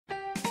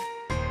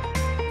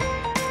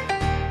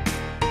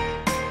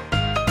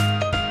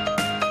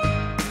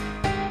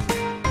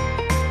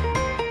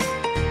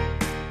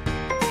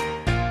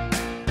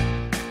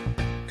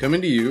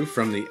Coming to you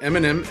from the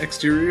M&M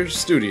Exterior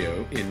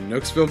Studio in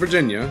Nokesville,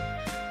 Virginia,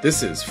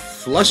 this is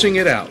Flushing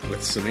It Out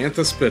with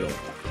Samantha Spittle,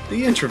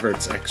 the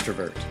introvert's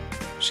extrovert.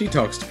 She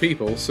talks to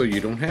people so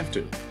you don't have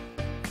to.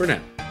 For now.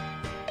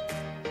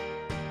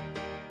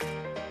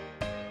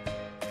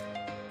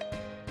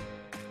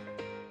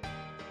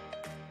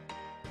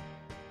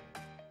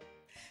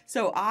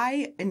 So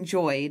I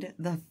enjoyed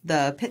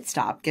the pit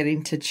stop,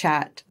 getting to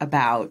chat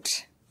about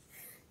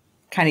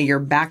kind of your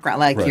background,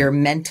 like your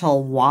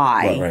mental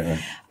why.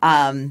 Right.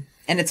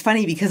 And it's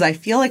funny because I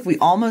feel like we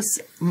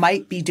almost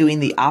might be doing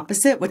the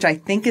opposite, which I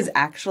think is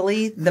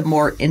actually the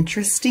more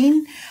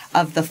interesting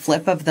of the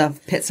flip of the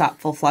pit stop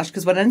full flush.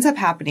 Because what ends up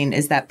happening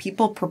is that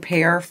people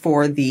prepare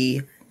for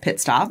the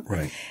pit stop.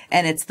 Right.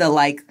 And it's the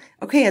like,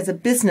 okay, as a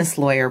business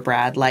lawyer,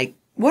 Brad, like,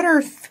 what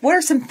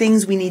are some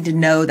things we need to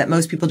know that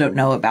most people don't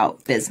know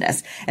about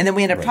business? And then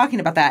we end up talking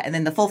about that. And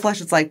then the full flush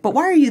is like, but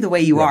why are you the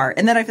way you are?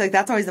 And then I feel like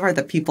that's always the part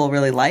that people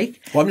really like.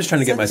 Well, I'm just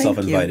trying to get myself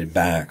invited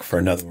back for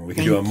another one. We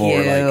can do a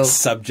more like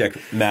subject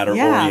matter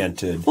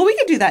oriented. Well, we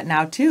could do that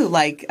now too.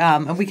 Like,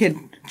 and we could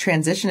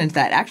transition into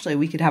that. Actually,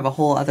 we could have a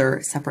whole other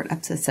separate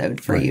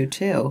episode for you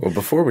too. Well,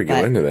 before we go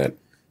into that,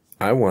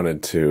 I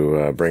wanted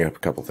to bring up a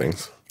couple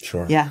things.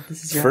 Sure. Yeah.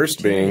 This is your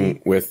First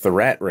being with the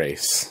rat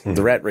race,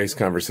 the rat race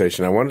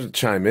conversation. I wanted to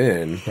chime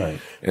in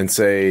and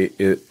say,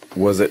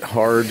 was it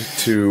hard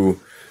to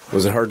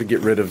get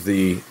rid of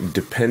the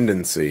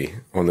dependency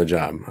on the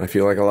job? I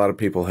feel like a lot of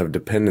people have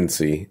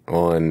dependency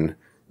on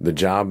the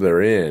job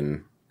they're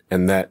in,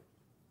 and that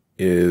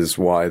is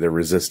why they're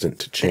resistant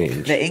to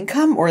change. The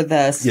income or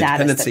the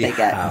status that they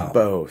get? How?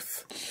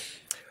 Both.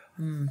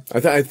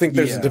 I think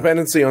there's a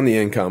dependency on the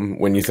income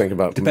when you think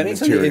about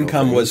dependency on the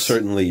income things. Was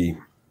certainly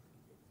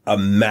a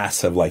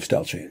massive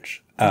lifestyle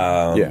change.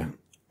 I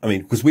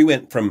mean, because we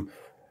went from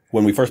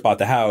when we first bought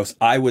the house,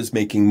 I was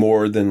making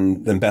more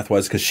than Beth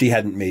was because she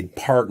hadn't made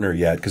partner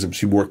yet because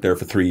she worked there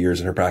for 3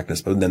 years in her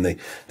practice, but then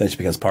she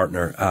becomes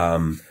partner.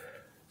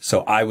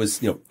 So I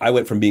was, I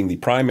went from being the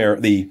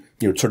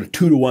sort of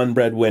 2-to-1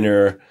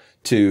 breadwinner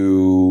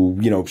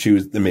to, she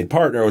was the maid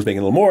partner, was making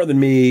a little more than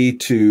me,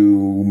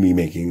 to me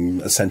making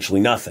essentially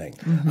nothing.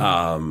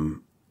 Mm-hmm.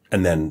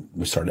 And then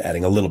we started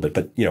adding a little bit,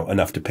 but,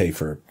 enough to pay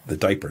for the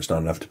diapers,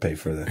 not enough to pay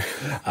for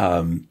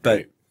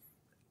the,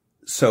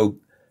 so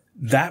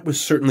that was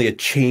certainly a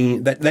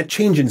change. That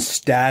change in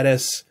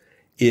status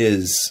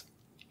is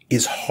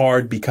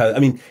hard because, I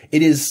mean,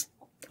 it is,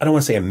 I don't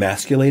want to say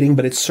emasculating,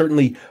 but it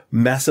certainly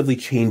massively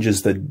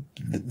changes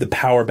the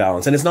power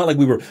balance. And it's not like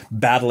we were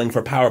battling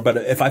for power, but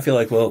if I feel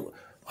like, well,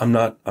 I'm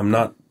not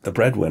the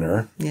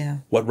breadwinner. Yeah.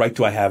 What right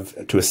do I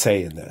have to a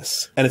say in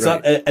this? And it's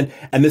not,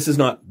 and this is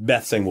not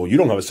Beth saying, well, you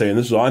don't have a say in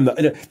this. So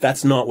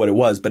that's not what it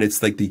was, but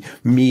it's like the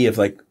me of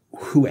like,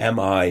 who am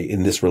I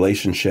in this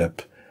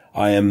relationship?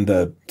 I am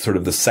the sort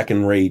of the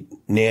second rate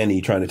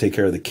nanny trying to take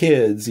care of the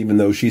kids, even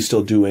though she's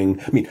still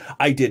doing, I mean,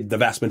 I did the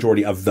vast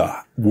majority of the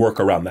work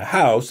around the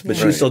house, but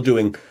she's still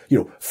doing,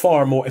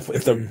 far more. If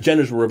the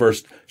genders were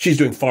reversed, she's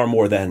doing far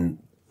more than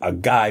a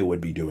guy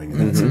would be doing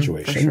in that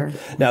situation. Sure.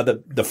 Now,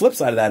 the flip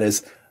side of that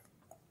is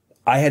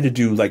I had to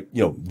do like,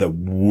 the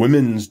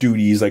women's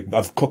duties, like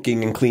of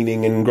cooking and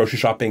cleaning and grocery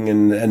shopping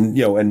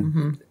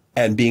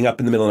and being up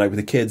in the middle of the night with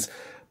the kids.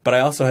 But I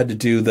also had to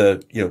do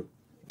the,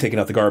 taking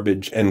out the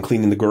garbage and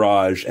cleaning the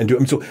garage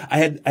and so I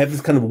have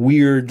this kind of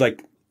weird,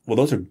 like, well,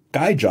 those are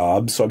guy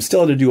jobs. So I'm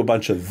still had to do a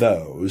bunch of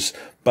those,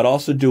 but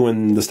also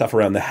doing the stuff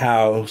around the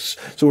house.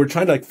 So we're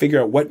trying to like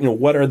figure out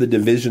what are the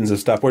divisions of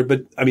stuff.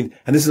 But I mean,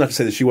 and this is not to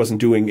say that she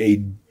wasn't doing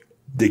a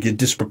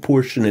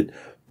disproportionate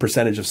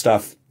percentage of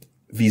stuff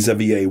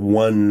vis-a-vis a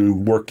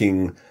one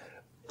working,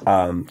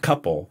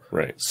 couple.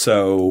 Right.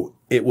 So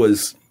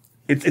it's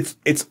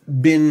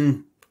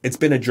been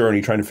a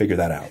journey trying to figure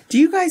that out. Do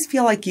you guys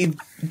feel like you've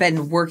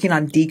been working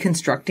on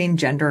deconstructing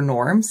gender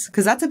norms?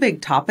 Because that's a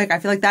big topic. I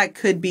feel like that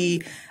could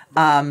be,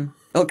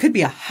 it could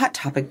be a hot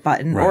topic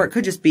button, or it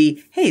could just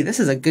be, hey, this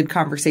is a good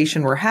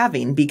conversation we're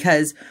having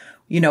because,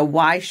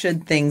 why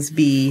should things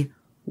be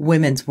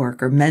women's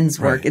work or men's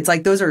work? It's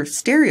like those are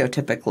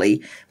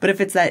stereotypically, but if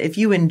it's that if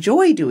you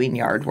enjoy doing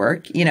yard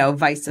work,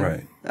 vice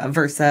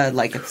versa,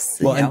 like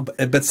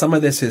if, but some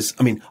of this is,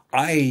 I mean,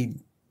 I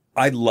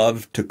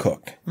love to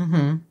cook.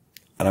 Mm-hmm.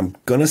 And I'm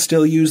gonna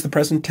still use the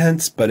present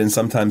tense, but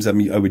sometimes I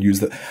would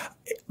use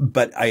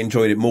but I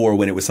enjoyed it more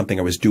when it was something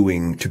I was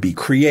doing to be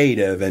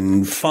creative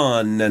and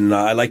fun. And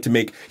I like to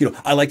make,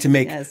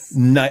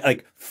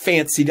 like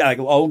fancy, like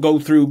I'll go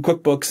through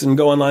cookbooks and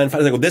go online and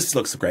find like, well, this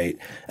looks great.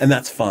 And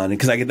that's fun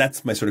because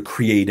that's my sort of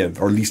creative,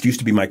 or at least used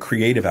to be my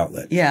creative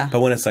outlet. Yeah.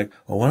 But when it's like,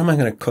 well, what am I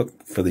going to cook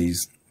for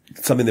these?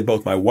 Something that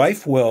both my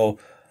wife will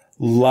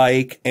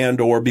like and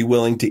or be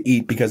willing to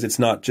eat because it's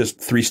not just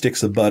 3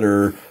 sticks of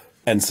butter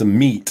and some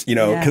meat,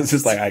 because it's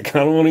just like, I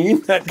kind of want to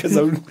eat that because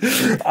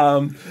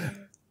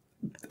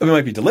it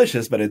might be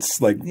delicious, but it's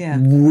like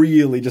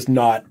really just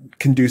not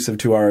conducive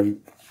to our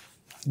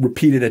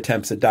repeated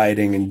attempts at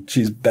dieting, and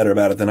she's better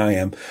about it than I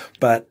am.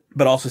 But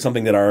also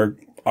something that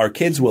our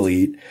kids will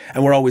eat.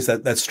 And we're always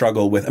that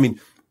struggle with, I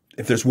mean,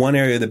 if there's one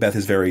area that Beth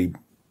is very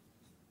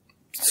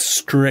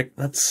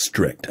not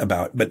strict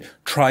about, but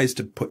tries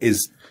to put,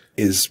 is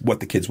what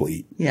the kids will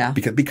eat. Yeah.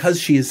 Because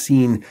she has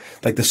seen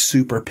like the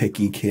super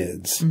picky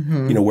kids,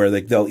 where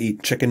like they'll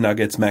eat chicken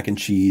nuggets, mac and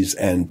cheese,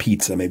 and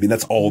pizza maybe.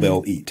 That's all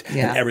they'll eat.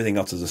 Yeah. And everything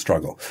else is a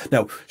struggle.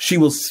 Now, she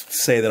will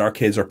say that our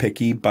kids are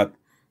picky, but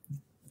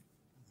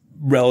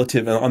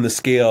relative on the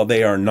scale,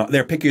 they're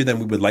pickier than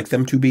we would like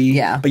them to be.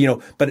 Yeah.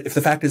 But but if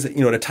the fact is that,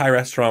 at a Thai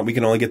restaurant, we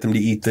can only get them to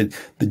eat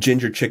the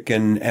ginger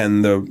chicken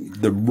and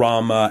the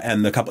rama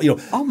and the couple,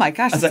 Oh my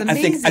gosh, that's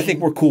amazing. I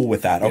think we're cool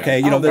with that. Okay.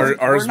 Yeah.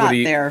 Ours would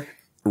eat there.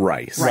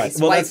 Rice. Right.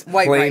 Well, that's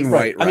plain rice.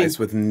 white rice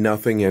with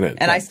nothing in it.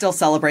 And I still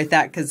celebrate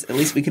that because at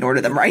least we can order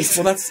them rice.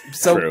 Well, that's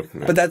so. True.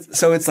 Yeah. But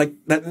it's like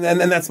that,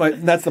 and that's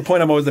the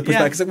point I'm always the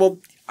pushback. It's like, well,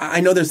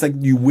 I know there's like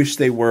you wish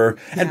they were,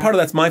 and part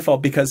of that's my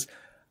fault because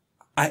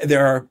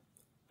if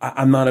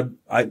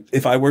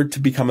I were to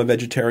become a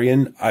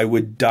vegetarian, I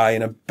would die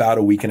in about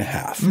a week and a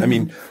half. Mm-hmm. I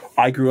mean,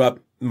 I grew up.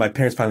 My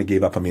parents finally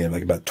gave up on me at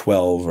like about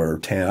 12 or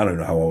 10. I don't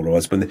know how old I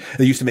was, but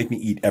they used to make me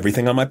eat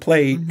everything on my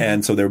plate. Mm-hmm.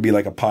 And so there would be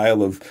like a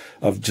pile of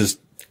just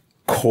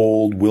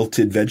cold,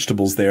 wilted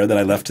vegetables there that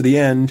I left to the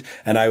end.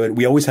 And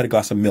we always had a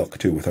glass of milk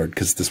too with her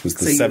because this was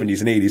the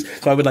 70s and 80s.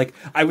 So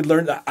I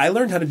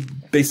learned how to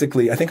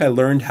I think I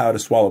learned how to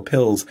swallow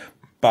pills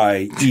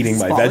by eating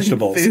my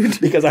vegetables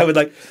because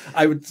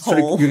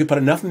you could put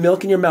enough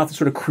milk in your mouth to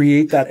sort of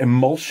create that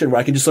emulsion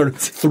where I could just sort of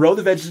throw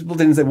the vegetables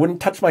in and it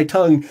wouldn't touch my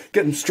tongue,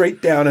 get them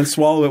straight down and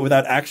swallow it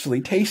without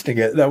actually tasting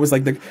it. That was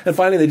like and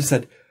finally they just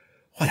said,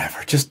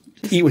 whatever, just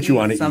eat what you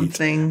want to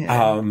something.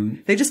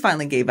 eat. They just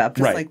finally gave up,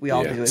 just like we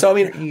all do. So I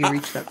mean, you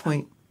reach that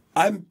point.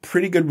 I'm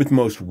pretty good with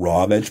most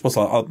raw vegetables.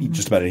 I'll eat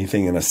just about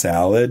anything in a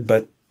salad,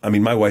 but I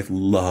mean, my wife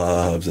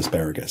loves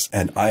asparagus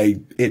and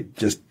it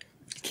just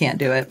can't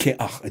do it.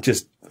 I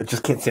just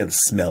can't stand the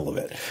smell of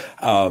it.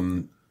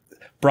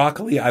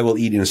 Broccoli, I will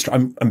eat in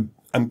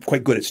I'm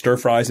quite good at stir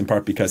fries in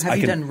part because Have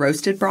you done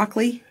roasted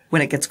broccoli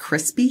when it gets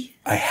crispy?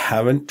 I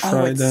haven't tried that.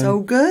 Oh, it's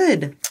so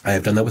good. I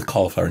have done that with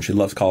cauliflower and she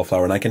loves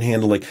cauliflower and I can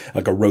handle like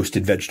a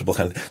roasted vegetable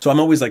kind of thing. So I'm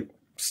always like,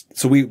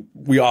 so we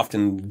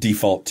often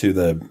default to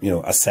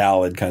the, a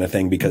salad kind of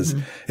thing because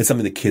it's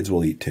something the kids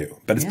will eat too.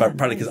 But it's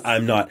partly because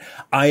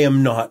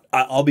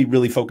I'll be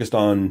really focused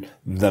on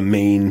the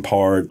main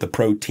part, the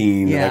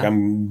protein. Yeah. Like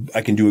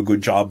I can do a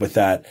good job with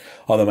that.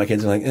 Although my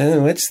kids are like,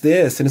 what's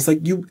this? And it's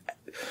like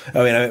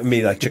I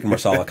made like chicken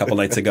marsala a couple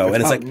nights ago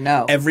and it's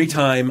every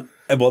time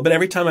I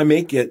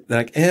make it,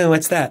 they're like,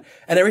 what's that?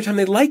 And every time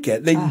they like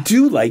it, they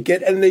do like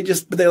it, and they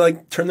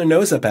like turn their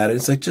nose up at it.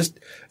 It's like,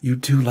 you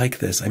do like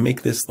this. I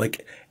make this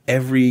like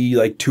every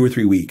like 2 or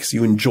 3 weeks.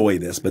 You enjoy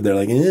this, but they're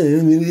like, what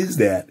is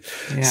that?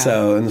 Yeah.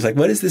 So, and it's like,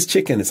 what is this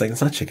chicken? It's like,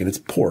 it's not chicken, it's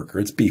pork or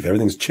it's beef.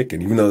 Everything's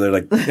chicken, even though they're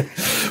like,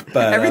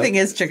 but everything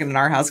is chicken in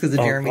our house because of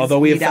Jeremy's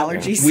meat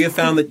allergies. We have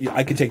found that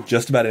I could take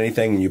just about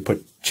anything and you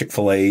put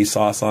Chick-fil-A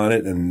sauce on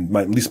it, and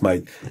at least my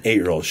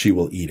 8-year-old, she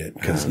will eat it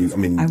because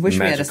I wish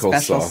we had a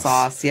special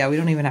sauce. Yeah, we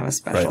don't even have a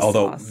special sauce.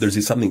 Although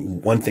there's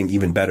one thing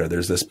even better.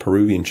 There's this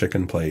Peruvian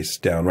chicken place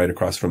down right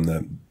across from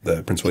the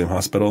Prince William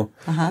Hospital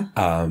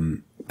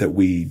that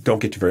we don't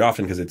get to very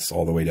often because it's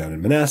all the way down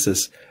in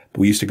Manassas. But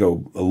we used to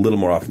go a little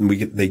more often.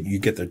 You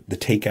get the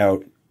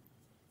takeout,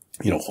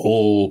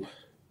 whole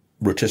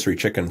rotisserie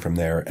chicken from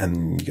there,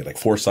 and you get like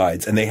 4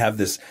 sides, and they have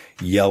this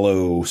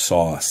yellow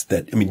sauce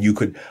that,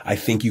 I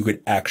think you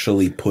could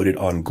actually put it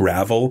on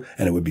gravel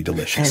and it would be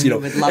delicious. And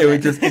would love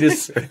it. It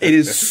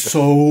is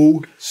so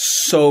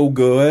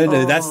good. Oh.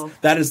 And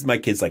that is my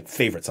kid's like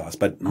favorite sauce,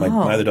 but my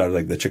other daughter,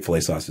 like the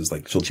Chick-fil-A sauce is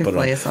like, she'll put it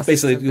on.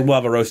 Basically, we'll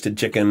have a roasted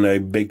chicken, a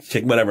baked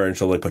chicken, whatever, and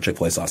she'll like put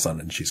Chick-fil-A sauce on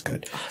it and she's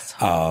good.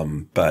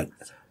 Awesome. But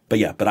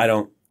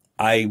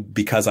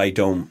because I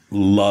don't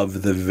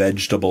love the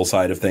vegetable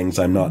side of things,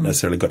 I'm not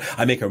necessarily good.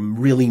 I make a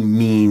really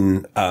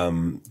mean,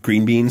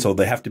 green beans. So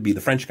they have to be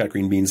the French cut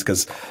green beans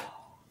because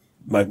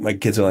my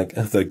kids are like,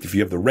 if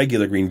you have the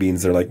regular green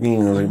beans, they're like,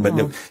 but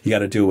no, you got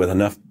to do it with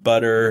enough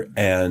butter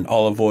and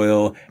olive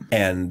oil,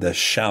 and the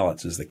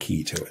shallots is the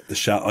key to it.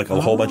 Like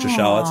a whole bunch of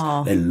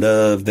shallots. They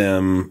love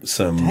them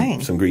some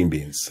green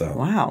beans. So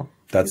wow.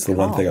 That's the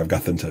one thing I've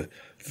got them to.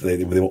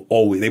 They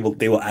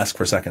will ask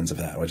for seconds of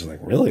that, which is like,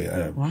 really?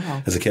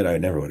 Wow. As a kid, I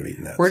never would have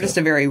eaten that. We're just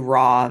a very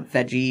raw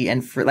veggie,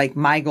 and like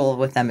my goal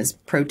with them is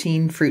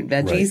protein, fruit,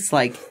 veggies.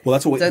 Right.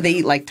 So they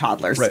eat like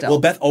toddlers still. Well,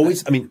 Beth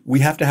always, we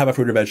have to have a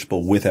fruit or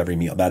vegetable with every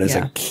meal. That is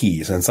a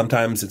key. And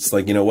sometimes it's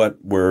like,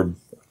 we're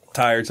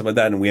tired, stuff like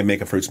that, and we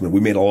make a fruit smoothie. We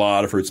made a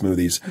lot of fruit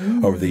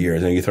smoothies over the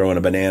years. And you throw in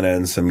a banana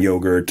and some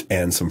yogurt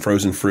and some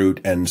frozen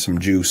fruit and some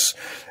juice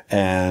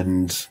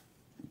and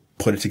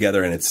put it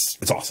together, and it's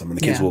awesome. And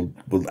the kids will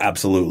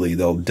absolutely,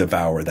 they'll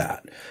devour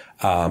that.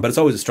 But it's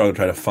always a struggle to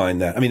try to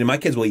find that. And my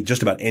kids will eat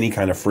just about any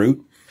kind of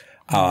fruit.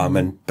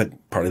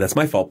 But partly that's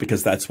my fault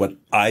because that's what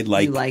I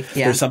like. You like,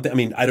 yeah. There's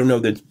something, I don't know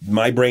that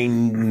my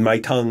brain, my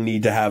tongue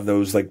need to have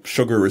those like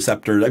sugar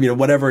receptors.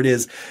 Whatever it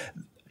is.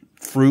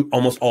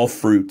 almost all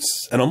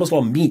fruits and almost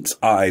all meats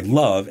I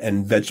love,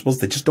 and vegetables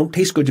that just don't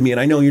taste good to me. And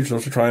I know you're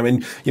supposed to try them,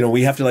 and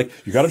you have to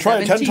you got to try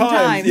it 10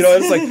 times.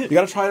 It's like you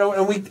got to try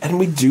it, and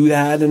we do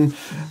that,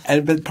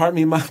 but part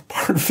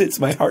of it's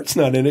my heart's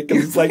not in it,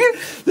 because it's like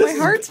my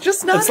heart's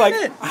just not in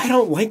it. I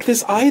don't like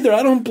this either.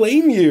 I don't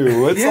blame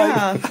you. It's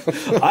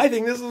like I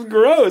think this is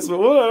gross, but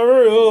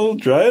whatever. We'll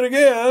try it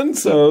again.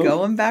 So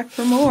going back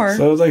for more.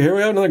 So it's like, here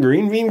we have another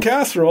green bean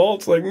casserole.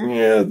 It's like,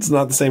 it's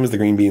not the same as the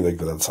green bean, like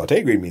the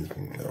sauteed green beans.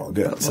 They're all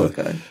good. So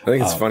good. I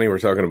think it's funny we're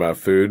talking about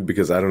food,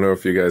 because I don't know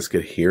if you guys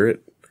could hear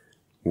it.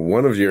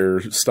 One of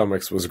your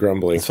stomachs was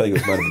grumbling. It's like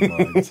it might have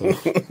been mine. So.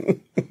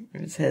 It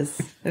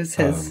was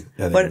his.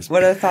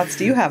 What other thoughts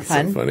do you have,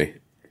 hon? So funny.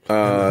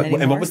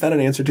 And what was that an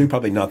answer to?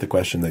 Probably not the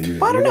question that you.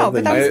 Well, I don't know,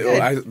 but that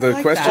was good.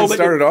 The question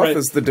started off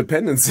as the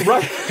dependency,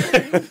 right?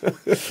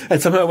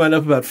 And somehow it went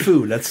up about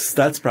food.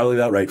 That's probably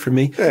about right for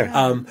me.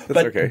 Yeah,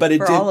 but okay. but it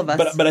for did. All of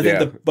us. But I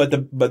think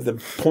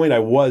the point I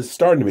was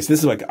starting to make. So this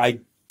is like I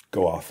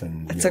go off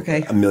in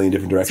okay. a million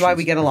different directions. That's why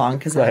we get along,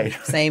 because right.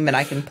 I'm same, and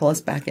I can pull us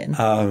back in.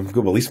 Good.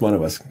 Well, at least one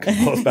of us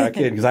can pull us back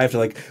in, because I have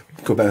to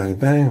go back.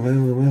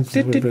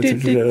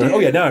 Oh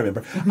yeah, now I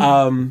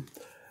remember.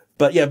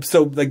 But yeah,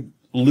 so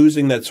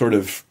losing that sort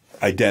of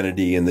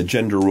identity and the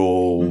gender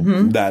role,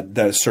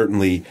 that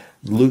certainly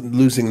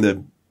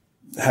losing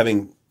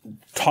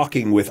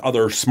talking with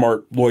other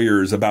smart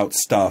lawyers about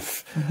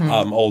stuff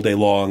all day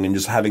long, and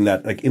just having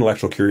that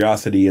intellectual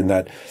curiosity and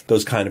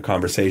those kind of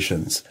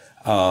conversations.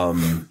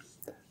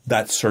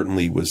 That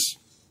certainly was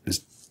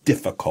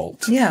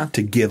difficult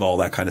to give all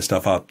that kind of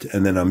stuff up.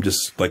 And then I'm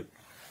just an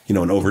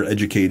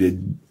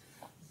overeducated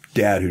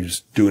dad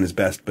who's doing his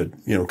best, but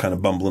kind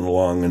of bumbling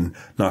along and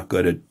not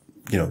good at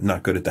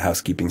the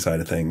housekeeping side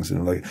of things,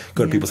 and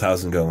go to people's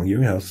houses and go,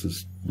 your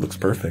house looks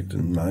perfect,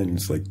 and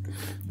mine's you're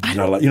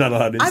not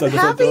allowed inside the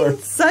front door. I'm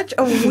having such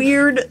a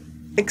weird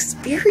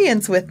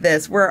experience with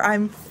this, where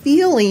I'm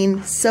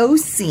feeling so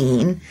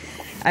seen,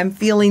 I'm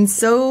feeling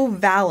so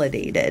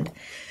validated,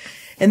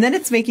 and then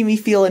it's making me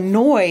feel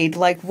annoyed.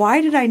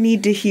 Why did I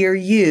need to hear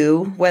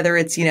you? Whether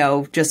it's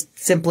just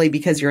simply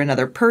because you're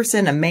another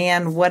person, a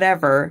man,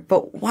 whatever.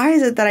 But why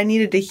is it that I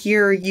needed to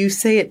hear you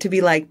say it to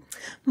be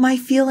my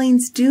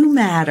feelings do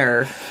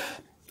matter?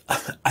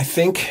 I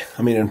think,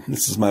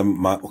 this is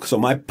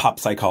my pop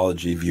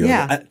psychology view.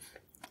 Yeah.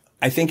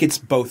 I think it's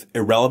both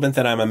irrelevant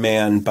that I'm a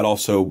man, but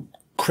also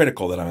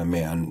critical that I'm a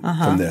man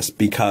from this,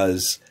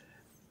 because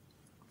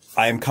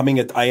I am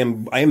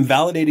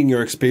validating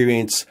your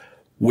experience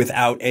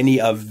without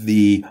any of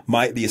the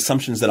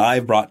assumptions that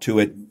I've brought to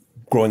it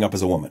growing up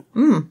as a woman.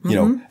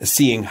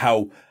 Seeing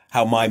how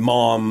my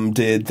mom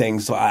did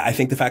things. So I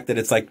think the fact that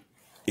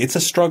it's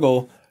a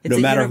struggle.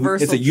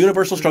 It's a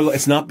universal struggle.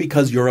 It's not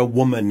because you're a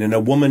woman, and a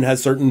woman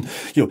has certain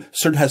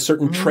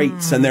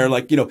traits, and they're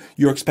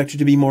you're expected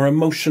to be more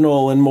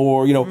emotional and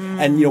more,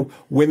 and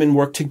women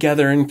work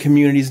together in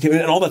communities,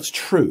 and all that's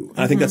true.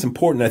 And I think that's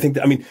important. I think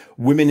that,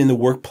 women in the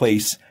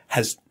workplace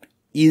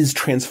is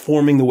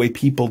transforming the way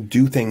people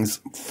do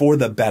things for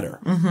the better.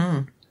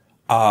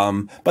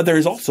 But there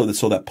is also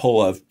that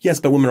pull of, yes,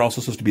 but women are also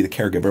supposed to be the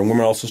caregiver, and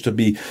women are also supposed to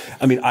be,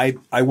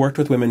 I worked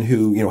with women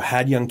who,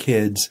 had young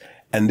kids,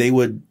 and they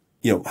would,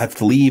 have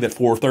to leave at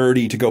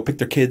 4:30 to go pick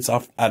their kids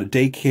off out of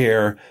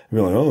daycare. And be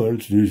like, oh,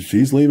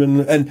 she's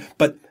leaving. And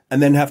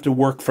then have to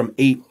work from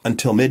 8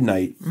 until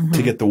midnight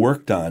to get the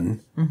work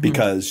done,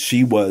 because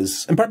she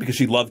was, in part because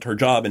she loved her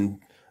job. And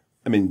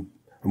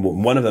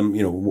one of them,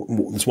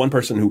 this one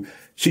person who,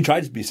 she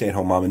tried to be a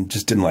stay-at-home mom and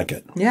just didn't like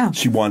it. Yeah.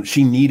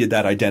 She needed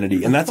that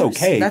identity, and that's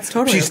okay. That's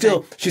totally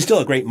okay. She's still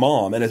a great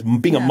mom,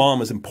 and being a mom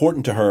was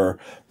important to her,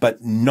 but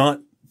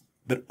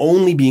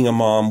only being a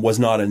mom was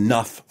not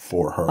enough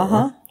for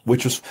her.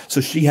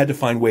 So she had to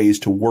find ways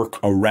to work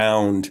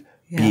around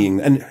being,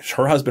 and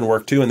her husband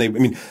worked too, and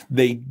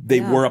they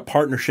were a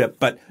partnership,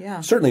 but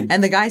certainly.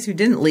 And the guys who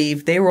didn't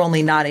leave, they were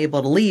only not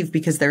able to leave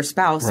because their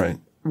spouse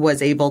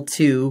was able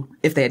to,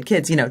 if they had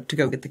kids, to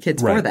go get the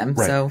kids for them.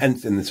 Right. So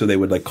and so they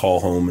would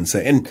call home and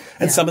say, and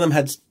some of them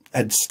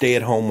had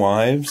stay-at-home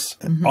wives,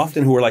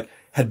 often who were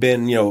had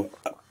been,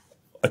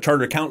 a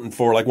chartered accountant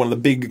for one of the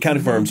big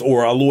accounting firms,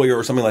 or a lawyer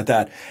or something like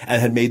that, and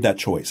had made that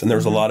choice. And there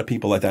was a lot of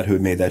people like that who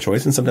had made that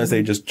choice. And sometimes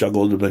they just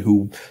juggled,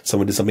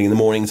 someone did something in the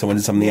morning, someone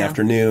did something in the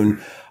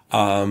afternoon.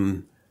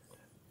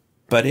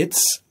 But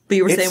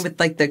you were saying with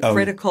the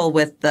critical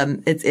with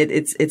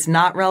it's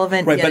not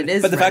relevant, right? Yet but it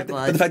is. But the fact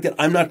that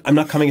I'm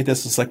not coming at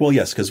this. It's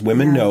yes, because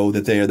women know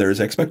that there's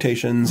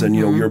expectations, and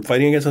you're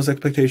fighting against those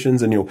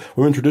expectations, and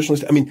women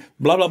traditionally.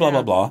 Blah blah blah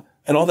blah blah,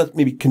 and all that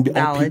maybe can be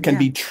valid, can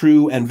be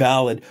true and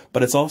valid.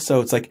 But it's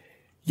also but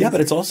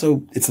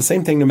it's the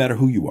same thing no matter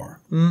who you are.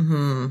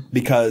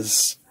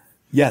 Because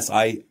yes,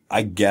 I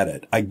get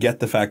it. I get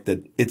the fact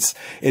that it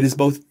is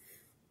both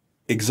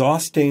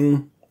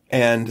exhausting.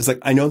 And it's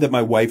I know that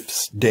my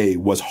wife's day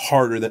was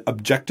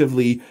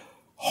objectively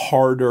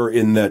harder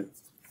in that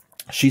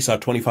she saw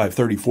 25,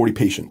 30, 40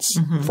 patients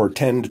for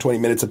 10 to 20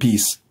 minutes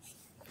apiece,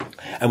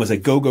 and was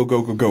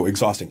go,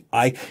 exhausting.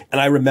 I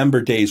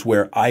remember days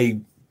where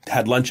I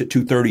had lunch at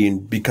 2:30,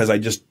 and because I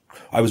just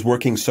was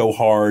working so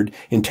hard,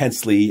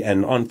 intensely,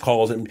 and on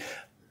calls, and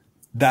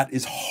that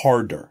is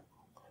harder.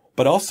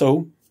 But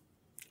also,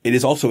 it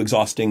is also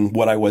exhausting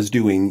what I was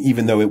doing,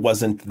 even though it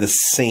wasn't the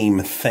same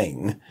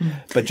thing.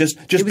 But just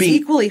it was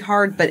equally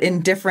hard, but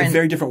in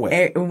very different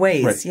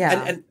ways. Right.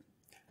 Yeah,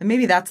 and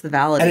maybe that's the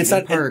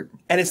validating part.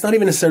 And it's not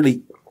even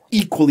necessarily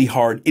equally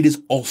hard. It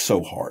is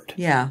also hard.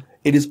 Yeah.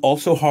 It is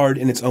also hard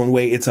in its own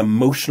way. It's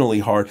emotionally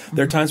hard.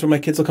 There are times when my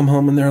kids will come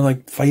home and they're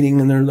like fighting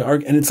and they're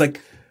arguing, and it's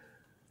like,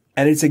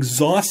 and it's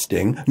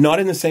exhausting, not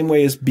in the same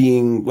way as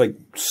being like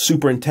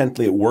super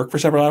intently at work for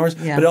several hours,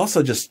 but it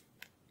also just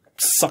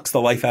sucks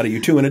the life out of you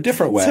too in a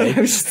different way. So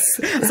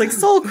it's like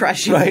soul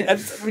crushing. Right.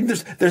 And, I mean,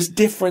 there's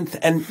different,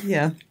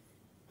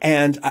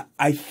 and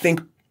I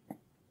think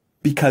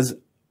because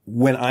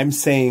when I'm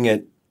saying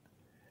it,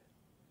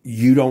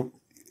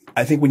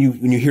 I think when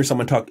you hear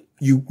someone talk,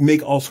 you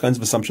make all kinds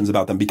of assumptions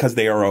about them because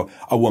they are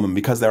a woman,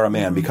 because they're a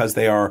man, because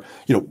they are,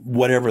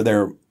 whatever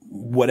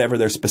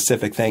their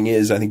specific thing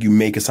is. I think you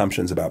make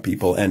assumptions about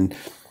people, and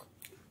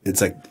it's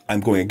like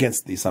I'm going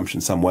against the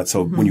assumption somewhat.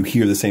 So when you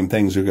hear the same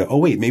things, you go, oh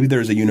wait, maybe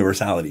there's a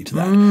universality to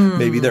that.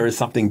 Maybe there is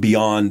something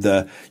beyond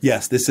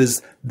this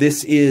is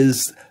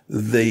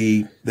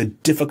the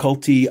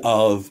difficulty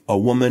of a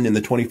woman in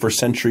the 21st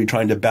century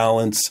trying to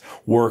balance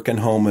work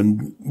and home,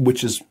 and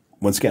which is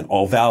once again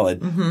all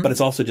valid, but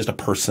it's also just a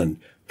person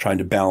trying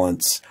to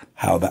balance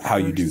how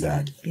you do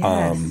that.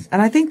 Yes.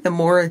 And I think the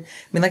more,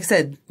 like I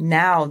said,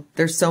 now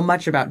there's so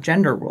much about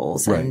gender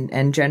roles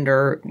and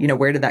gender,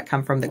 where did that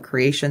come from, the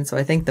creation. So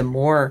I think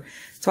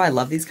that's why I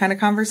love these kind of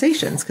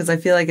conversations, because I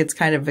feel like it's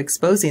kind of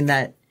exposing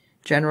that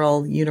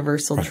general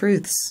universal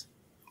truths.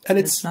 And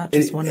it's not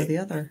just one or the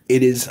other.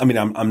 It is,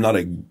 I'm not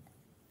a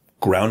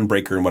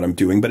groundbreaker in what I'm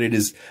doing, but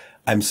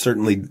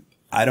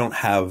I don't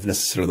have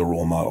necessarily the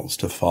role models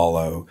to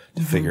follow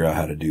to figure out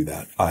how to do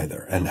that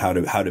either, and how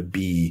to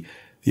be,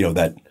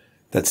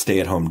 that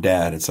stay-at-home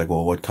dad. It's like,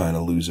 well, what kind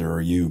of loser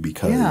are you?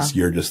 Because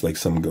you're just like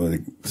some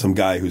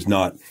guy who's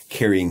not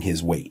carrying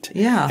his weight.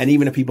 Yeah. And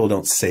even if people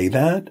don't say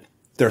that,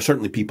 there are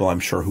certainly people I'm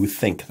sure who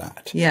think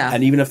that. Yeah.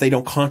 And even if they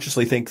don't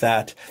consciously think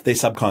that, they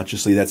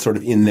subconsciously, that's sort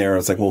of in there.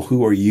 It's like, well,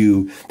 who are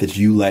you that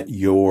you let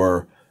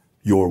your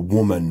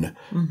woman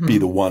be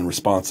the one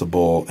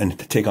responsible and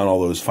to take on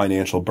all those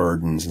financial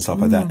burdens and stuff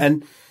like that.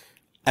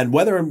 And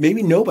whether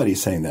maybe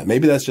nobody's saying that,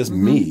 maybe that's just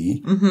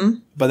me,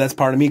 but that's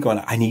part of me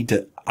going, I need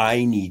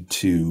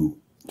to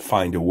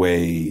find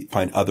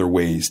other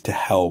ways to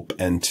help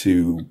and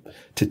to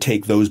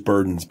take those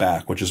burdens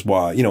back, which is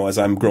why, as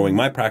I'm growing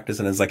my practice,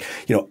 and it's like,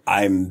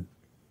 I'm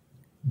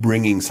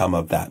bringing some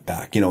of that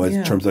back,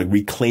 in terms of like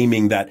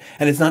reclaiming that.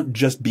 And it's not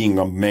just being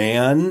a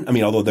man.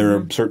 Although there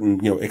are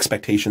certain,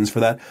 expectations for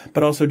that,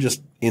 but also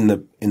just in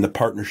the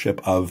partnership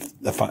of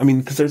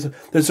because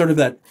there's sort of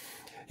that,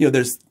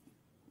 there's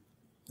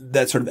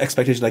that sort of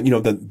expectation, like,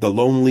 the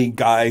lonely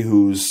guy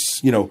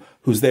who's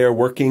there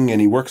working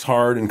and he works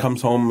hard and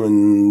comes home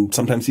and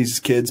sometimes sees his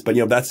kids, but,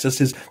 that's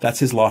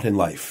his lot in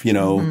life,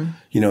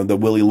 the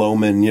Willy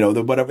Loman,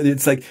 the whatever.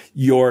 It's like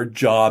your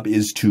job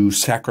is to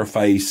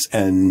sacrifice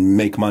and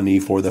make money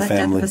for the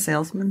family. Death of a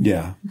Salesman?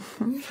 Yeah.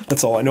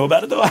 That's all I know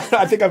about it, though.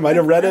 I think I might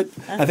have read it.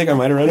 But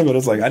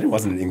it's like, I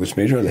wasn't an English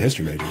major, I was a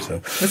history major, so.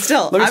 But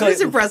still, I'm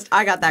just impressed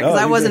I got that, because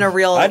I wasn't a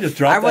real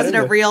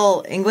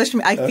English,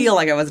 I feel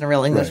like I wasn't a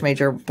real English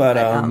major, but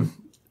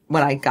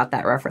when I got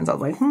that reference, I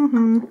was like,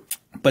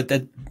 But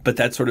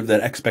that sort of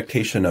that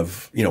expectation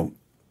of,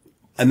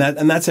 and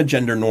that's a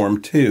gender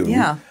norm too.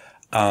 Yeah.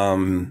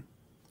 And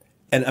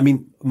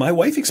my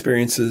wife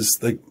experiences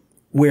like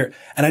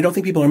and I don't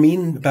think people are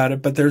mean about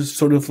it, but there's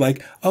sort of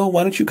like, oh,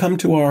 why don't you come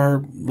to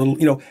our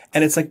little,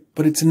 and it's like,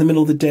 but it's in the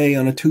middle of the day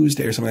on a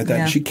Tuesday or something like that.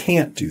 Yeah. And she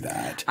can't do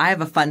that. I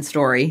have a fun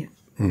story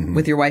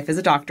with your wife as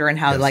a doctor and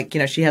how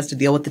she has to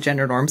deal with the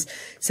gender norms.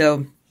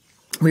 So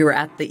we were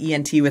at the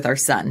ENT with our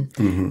son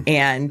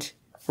and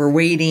we're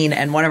waiting,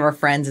 and one of our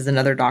friends is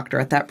another doctor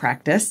at that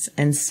practice.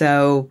 And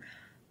so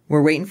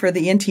we're waiting for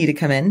the ENT to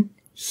come in.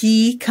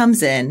 He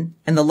comes in,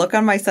 and the look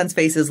on my son's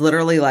face is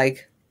literally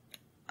like,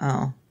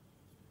 oh.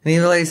 And he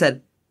literally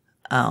said,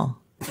 oh.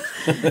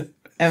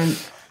 And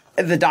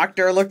the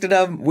doctor looked at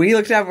him. We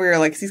looked at him. We were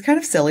like, he's kind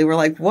of silly. We're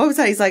like, what was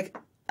that? He's like,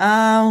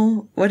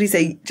 oh, what did he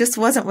say? Just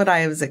wasn't what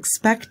I was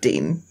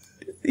expecting.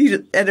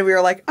 And we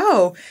were like,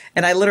 oh.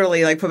 And I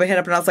literally put my hand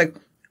up, and I was like,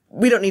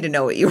 we don't need to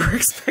know what you were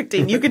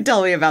expecting. You can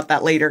tell me about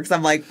that later. Because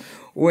I'm like,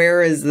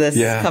 where is this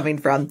coming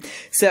from?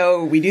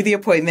 So we do the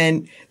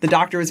appointment. The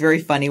doctor was very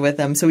funny with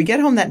him. So we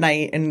get home that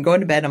night and go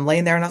into bed. I'm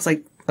laying there and I was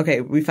like,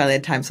 okay, we finally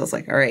had time. So I was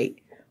like, all right,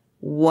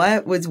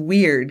 what was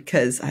weird?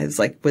 Because I was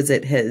like, was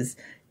it his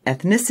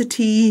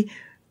ethnicity?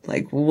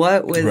 Like,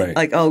 what was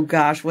oh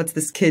gosh, what's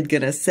this kid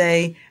going to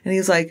say? And he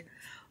was like,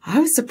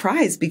 I was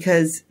surprised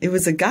because it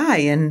was a guy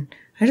and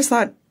I just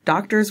thought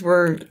doctors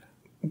were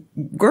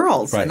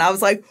girls. Right. And I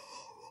was like,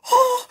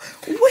 oh,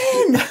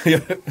 when? My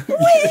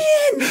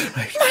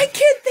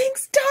kid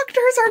thinks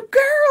doctors are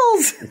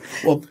girls.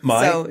 Well,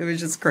 so it was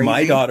just crazy.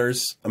 My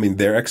daughters,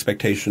 their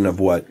expectation of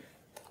what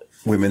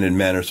women and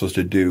men are supposed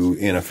to do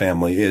in a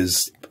family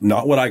is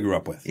not what I grew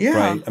up with. Yeah.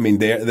 Right. I mean,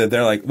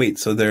 they're like, wait,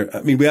 so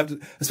we have to,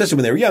 especially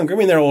when they were younger. I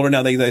mean, they're older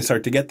now. They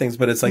start to get things,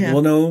 but it's like,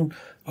 well, no,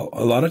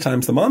 a lot of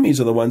times the mommies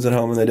are the ones at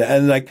home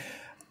and like,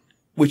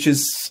 which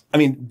is, I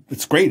mean,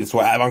 it's great. It's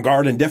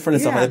avant-garde and different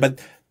and stuff like that.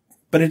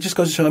 But it just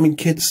goes to show, I mean,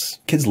 kids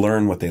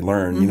learn what they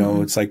learn. You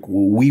know, it's like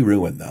we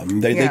ruin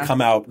them. They come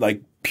out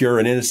like pure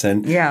and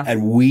innocent. Yeah.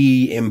 And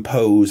we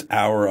impose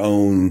our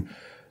own,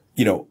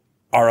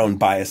 our own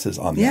biases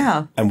on them.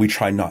 Yeah. And we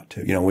try not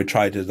to. We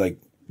try to like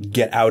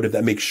get out of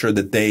that, make sure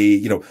that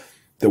they,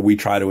 that we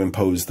try to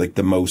impose like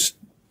the most,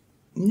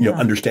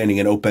 understanding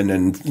and open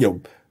and,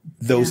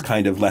 those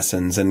kind of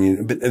lessons.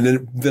 And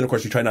then of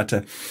course you try not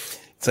to.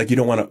 It's like you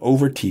don't want to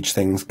overteach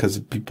things because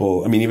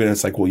people, I mean, even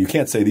it's like, well, you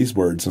can't say these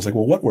words. And it's like,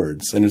 well, what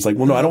words? And it's like,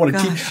 well, no, I don't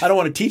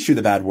want to teach you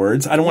the bad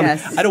words. I don't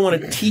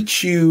want to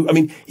teach you. I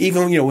mean,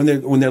 even,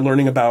 when they're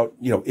learning about,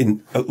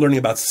 learning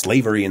about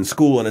slavery in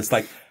school. And it's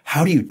like,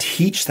 how do you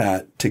teach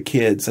that to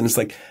kids? And it's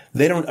like,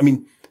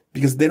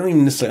 because they don't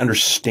even necessarily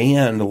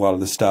understand a lot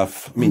of the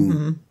stuff. I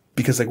mean,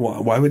 because like,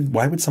 well, why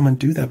would someone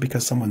do that?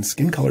 Because someone's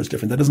skin color is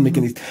different. That doesn't make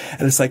any,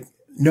 and it's like,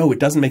 no, it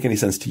doesn't make any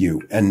sense to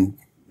you. And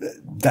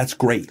that's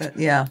great.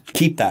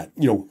 Keep that,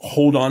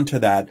 hold on to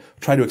that.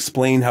 Try to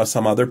explain how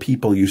some other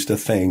people used to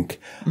think,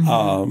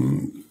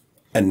 and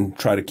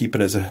try to keep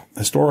it as a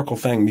historical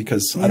thing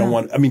because I don't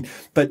want,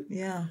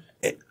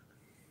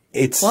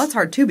 it's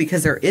hard too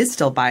because there is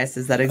still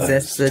biases that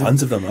exist.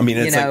 Tons of them. I mean,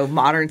 it's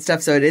modern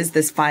stuff. So it is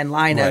this fine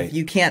line of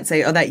you can't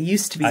say, oh, that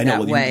used to be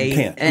that way. You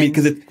can't.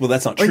 Because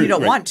that's not true. Or you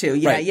don't want to.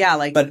 Yeah.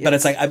 Like, but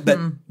it's like,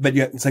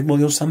 it's like,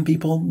 well, some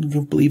people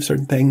believe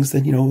certain things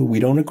that,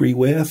 we don't agree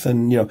with.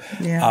 And,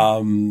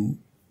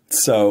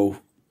 so,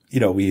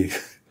 we,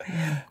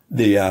 I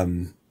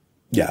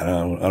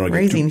don't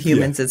raising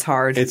humans is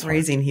hard.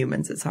 Raising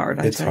humans is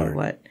hard. I tell you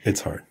what. It's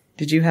hard.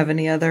 Did you have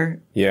any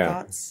other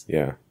thoughts?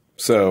 Yeah.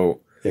 So,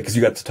 because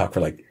you got to talk for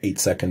like 8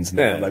 seconds.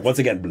 And like, once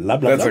again, blah,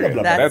 blah, blah, blah,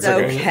 blah. That's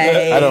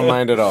okay. I don't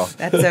mind at all.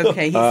 That's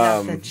okay. He's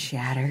not the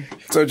chatter.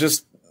 So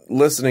just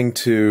listening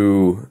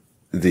to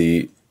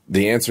the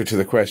answer to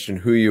the question,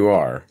 who you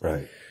are.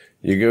 Right.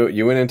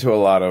 You went into a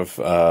lot of,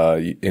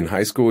 in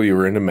high school, you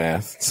were into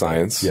math,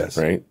 science. Yes.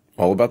 Right.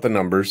 All about the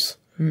numbers.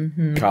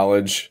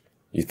 College,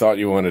 you thought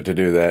you wanted to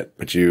do that,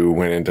 but you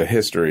went into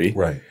history.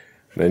 Right.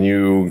 Then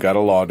you got a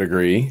law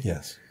degree.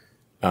 Yes.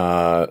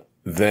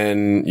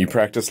 Then you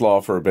practiced law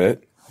for a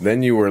bit.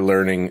 Then you were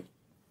learning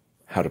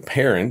how to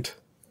parent.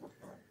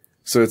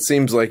 So it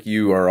seems like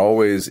you are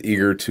always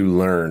eager to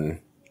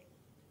learn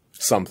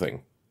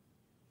something.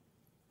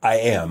 I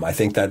am. I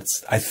think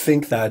it's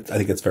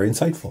very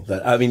insightful.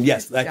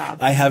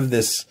 I have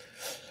this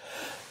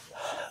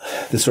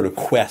sort of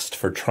quest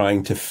for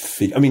trying to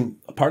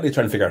partly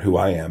trying to figure out who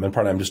I am and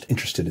partly I'm just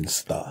interested in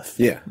stuff.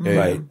 Yeah.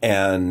 Right.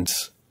 Yeah. And,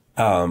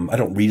 I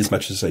don't read as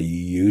much as I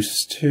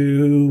used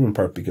to, in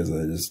part because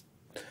I just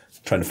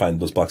trying to find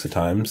those blocks of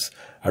times.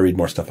 I read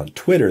more stuff on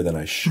Twitter than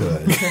I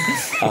should.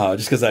 Just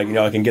because I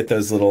can get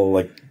those little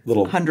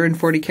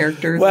 140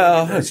 characters.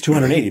 Well, it's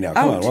 280 now.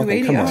 Come on.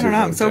 280. Come on. I don't know.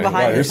 I'm so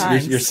behind the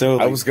times. You're so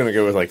I was going to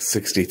go with like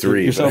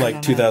 63. You're so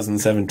like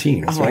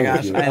 2017. Oh my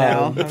gosh. I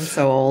know. I'm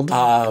so old.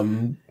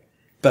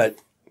 But,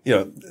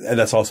 and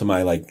that's also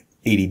my like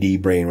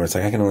ADD brain where it's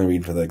like, I can only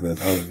read for like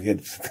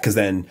this. Because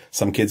then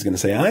some kid's going to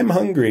say, I'm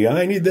hungry.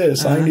 I need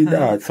this. I need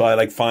that. So I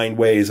like find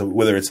ways of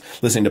whether it's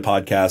listening to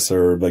podcasts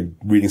or like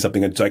reading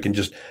something. So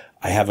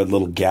I have a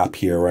little gap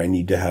here where I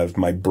need to have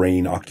my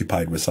brain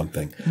occupied with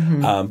something.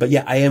 But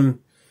yeah, I am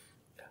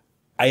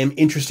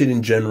interested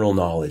in general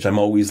knowledge. I'm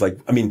always like,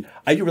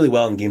 I do really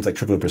well in games like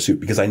Trivial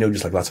Pursuit because I know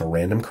just like lots of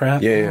random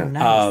crap. Yeah.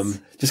 Oh, nice.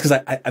 Just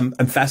because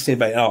I'm fascinated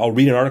by it. I'll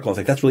read an article and it's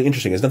like, that's really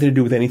interesting. It has nothing to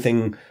do with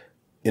anything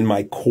in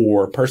my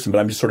core person, but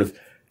I'm just sort of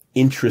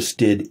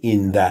interested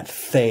in that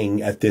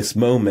thing at this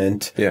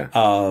moment. Yeah.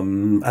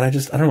 And I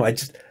don't know.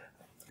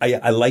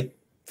 I like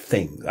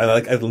things. I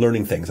like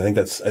learning things. I think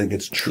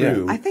it's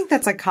true. Yeah. I think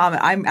that's a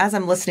common. As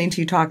I'm listening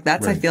to you talk,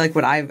 that's I feel like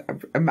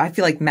I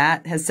feel like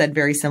Matt has said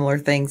very similar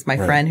things. My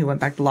friend who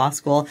went back to law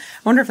school.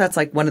 I wonder if that's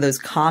like one of those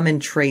common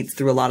traits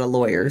through a lot of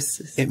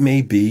lawyers. It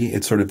may be.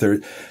 It's sort of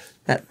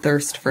that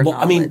thirst for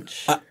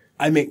knowledge.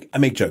 I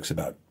make jokes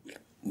about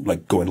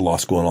like going to law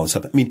school and all this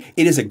stuff. It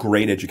is a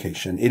great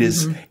education. It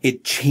is,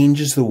 it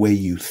changes the way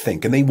you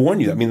think. And they warn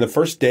you. The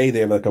first day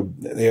they bring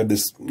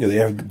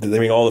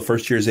all the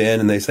first years in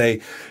and they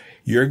say,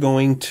 this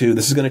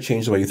is going to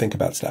change the way you think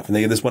about stuff. And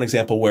they have this one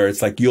example where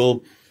it's like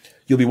you'll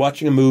be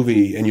watching a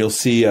movie and you'll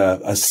see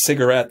a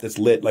cigarette that's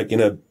lit like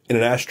in an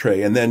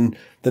ashtray. And then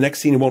the next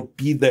scene it won't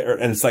be there.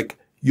 And it's like,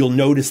 you'll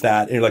notice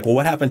that. And you're like, well,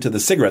 what happened to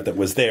the cigarette that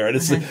was there? And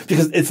it's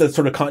because it's a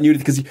sort of continuity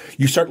because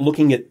you start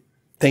looking at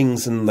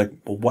things and like,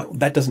 well,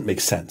 that doesn't make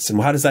sense.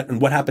 And how does that,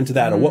 and what happened to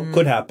that or what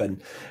could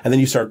happen? And then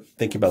you start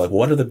thinking about like,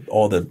 what are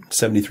all the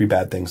 73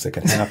 bad things that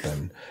can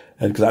happen?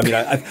 And cause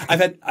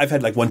I've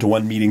had like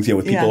one-to-one meetings,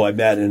 with people I've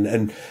met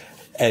and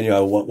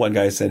one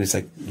guy said, it's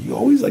like, you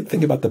always like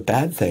think about the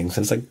bad things.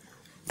 And it's like,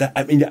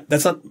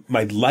 that's not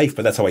my life,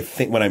 but that's how I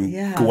think when I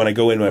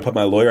go in, when I put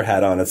my lawyer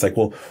hat on, it's like,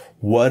 well,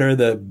 what are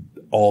the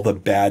all the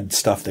bad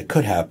stuff that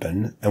could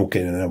happen. And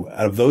okay, and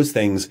out of those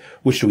things,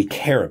 which do we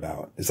care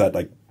about? Is that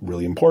like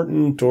really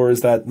important, or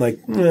is that like,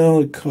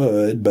 well, it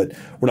could, but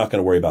we're not going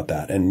to worry about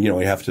that. And, you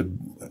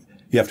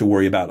have to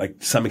worry about, like,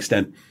 to some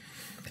extent,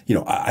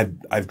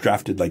 I've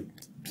drafted like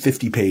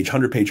 50-page,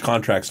 100-page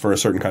contracts for a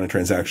certain kind of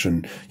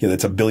transaction.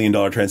 It's $1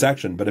 billion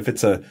transaction. But if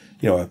it's a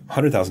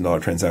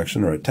 $100,000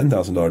 transaction or a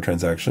 $10,000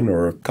 transaction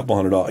or a couple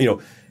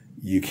 $100,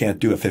 you can't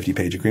do a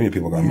 50-page agreement.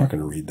 People go, I'm not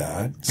going to read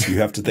that. So you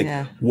have to think,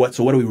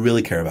 so what do we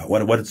really care about?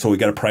 So we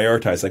got to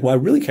prioritize. Like, well, I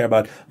really care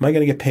about, am I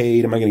going to get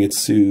paid? Am I going to get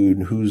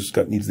sued? Who's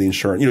needs the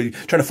insurance? You're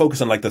trying to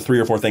focus on like the 3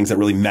 or 4 things that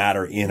really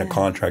matter in a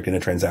contract, in a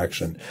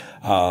transaction.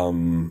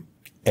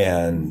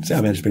 And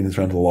I managed to bring this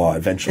around to the law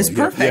eventually. It's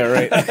perfect. Yeah,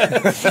 right.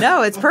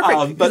 No, it's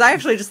perfect. Because I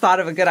actually just thought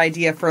of a good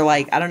idea for,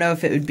 like, I don't know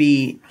if it would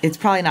be, it's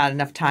probably not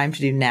enough time to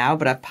do now,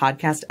 but a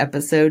podcast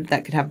episode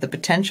that could have the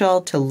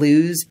potential to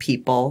lose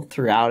people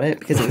throughout it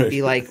because it would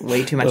be like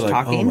way too much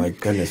talking. Oh my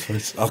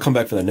goodness. I'll come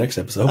back for the next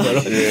episode.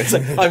 But it's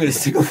like, I'm going to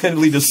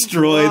single-handedly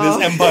destroy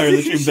this empire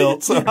that she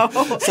built. So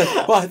it's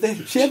like, well,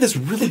 she had this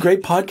really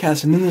great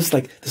podcast, and then this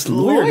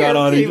lawyer got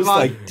on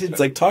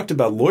and talked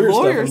about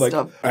lawyer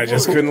stuff. I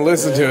just couldn't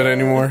listen to it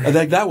anymore.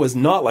 That was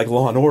not like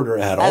Law and Order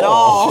at all. At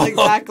all,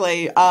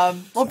 exactly.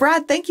 Well,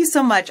 Brad, thank you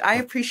so much. I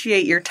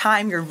appreciate your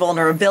time, your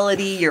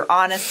vulnerability, your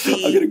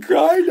honesty. I'm going to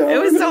cry now. It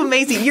was so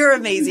amazing. You're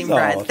amazing,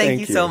 Brad. Thank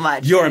you so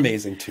much. You're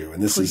amazing too,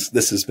 and this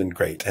has been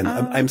great. And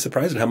I'm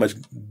surprised at how much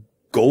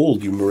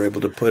gold you were able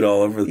to put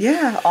all over.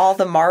 Yeah, all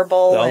the marble.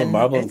 All the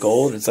marble and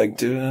gold. It's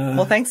like,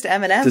 well, thanks to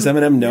M&M. Does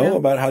M&M know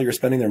about how you're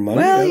spending their money?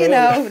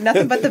 Well,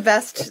 nothing but the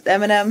best.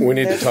 M&M. We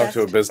need to talk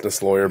to a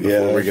business lawyer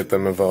before we get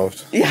them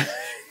involved. Yeah.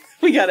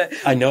 We gotta.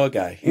 I know a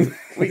guy.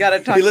 We gotta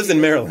talk. He lives in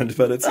Maryland,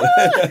 but it's.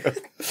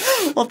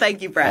 Well,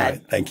 thank you, Brad.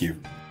 Right, thank you.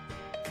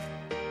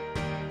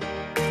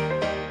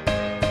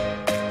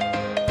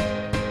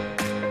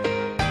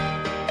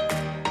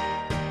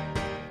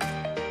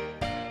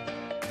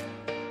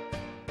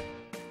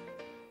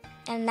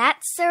 And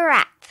that's a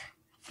wrap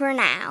for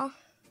now.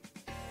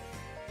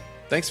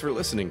 Thanks for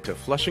listening to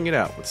Flushing It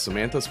Out with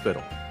Samantha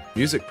Spittle.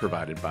 Music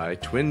provided by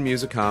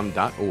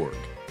twinmusicom.org.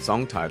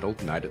 Song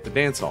titled Night at the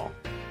Dance Hall.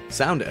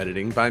 Sound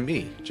editing by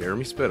me,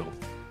 Jeremy Spittle.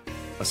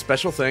 A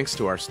special thanks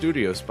to our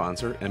studio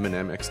sponsor,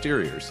 M&M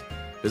Exteriors.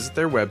 Visit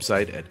their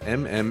website at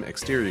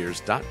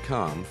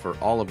mmexteriors.com for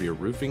all of your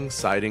roofing,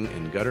 siding,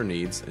 and gutter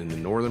needs in the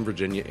Northern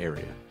Virginia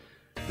area.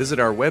 Visit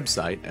our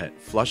website at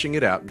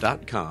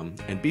flushingitout.com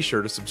and be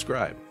sure to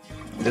subscribe.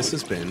 This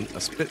has been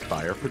a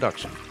Spitfire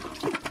production.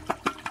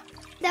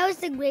 That was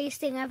the greatest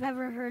thing I've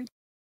ever heard.